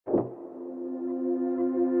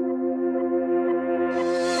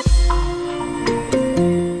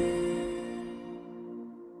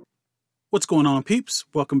going on, peeps?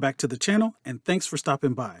 Welcome back to the channel, and thanks for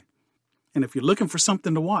stopping by. And if you're looking for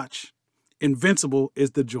something to watch, Invincible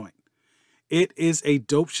is the joint. It is a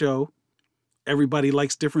dope show. Everybody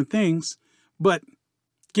likes different things, but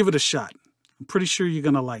give it a shot. I'm pretty sure you're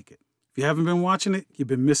going to like it. If you haven't been watching it, you've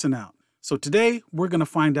been missing out. So today, we're going to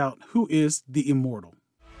find out who is the Immortal.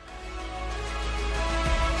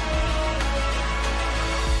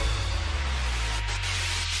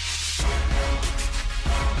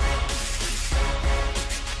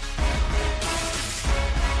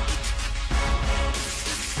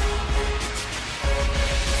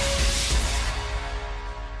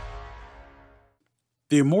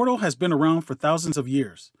 The Immortal has been around for thousands of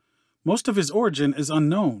years. Most of his origin is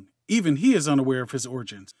unknown. Even he is unaware of his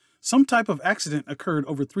origins. Some type of accident occurred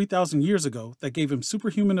over 3,000 years ago that gave him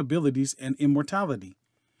superhuman abilities and immortality.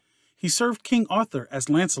 He served King Arthur as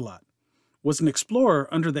Lancelot, was an explorer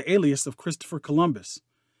under the alias of Christopher Columbus,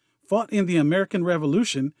 fought in the American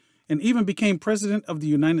Revolution, and even became President of the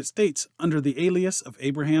United States under the alias of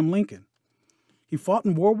Abraham Lincoln. He fought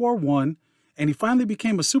in World War I, and he finally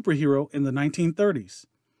became a superhero in the 1930s.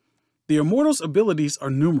 The Immortal's abilities are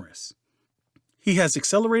numerous. He has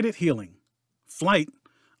accelerated healing, flight,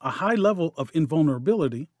 a high level of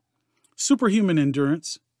invulnerability, superhuman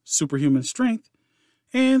endurance, superhuman strength,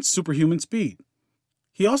 and superhuman speed.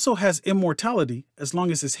 He also has immortality. As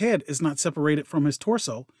long as his head is not separated from his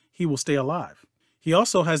torso, he will stay alive. He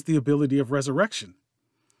also has the ability of resurrection.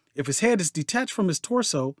 If his head is detached from his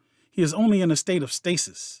torso, he is only in a state of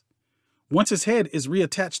stasis. Once his head is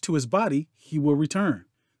reattached to his body, he will return.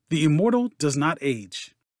 The Immortal does not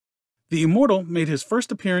age. The Immortal made his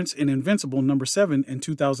first appearance in Invincible number 7 in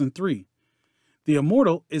 2003. The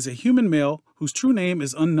Immortal is a human male whose true name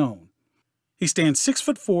is unknown. He stands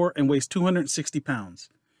 6'4" and weighs 260 pounds.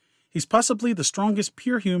 He's possibly the strongest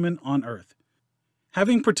pure human on Earth.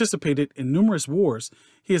 Having participated in numerous wars,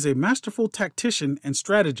 he is a masterful tactician and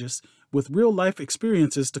strategist with real-life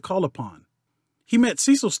experiences to call upon. He met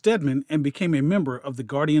Cecil Stedman and became a member of the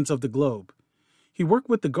Guardians of the Globe. He worked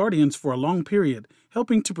with the Guardians for a long period,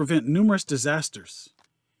 helping to prevent numerous disasters.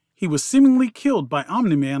 He was seemingly killed by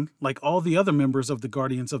Omni-Man like all the other members of the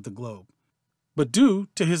Guardians of the Globe. But due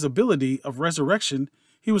to his ability of resurrection,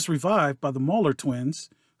 he was revived by the Mauler twins,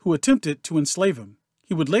 who attempted to enslave him.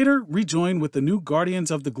 He would later rejoin with the new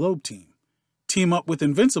Guardians of the Globe team up with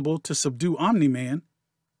Invincible to subdue Omni-Man,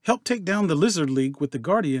 help take down the Lizard League with the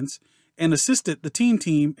Guardians, and assisted the Teen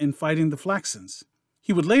Team in fighting the Flaxons.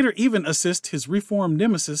 He would later even assist his reformed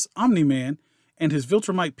nemesis Omni-Man and his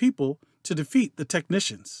Viltrumite people to defeat the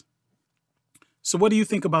Technicians. So what do you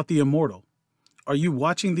think about the Immortal? Are you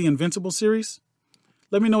watching the Invincible series?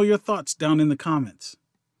 Let me know your thoughts down in the comments.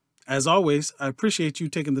 As always, I appreciate you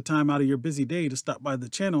taking the time out of your busy day to stop by the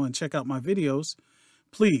channel and check out my videos.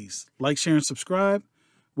 Please like, share, and subscribe.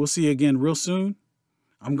 We'll see you again real soon.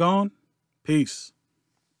 I'm gone. Peace.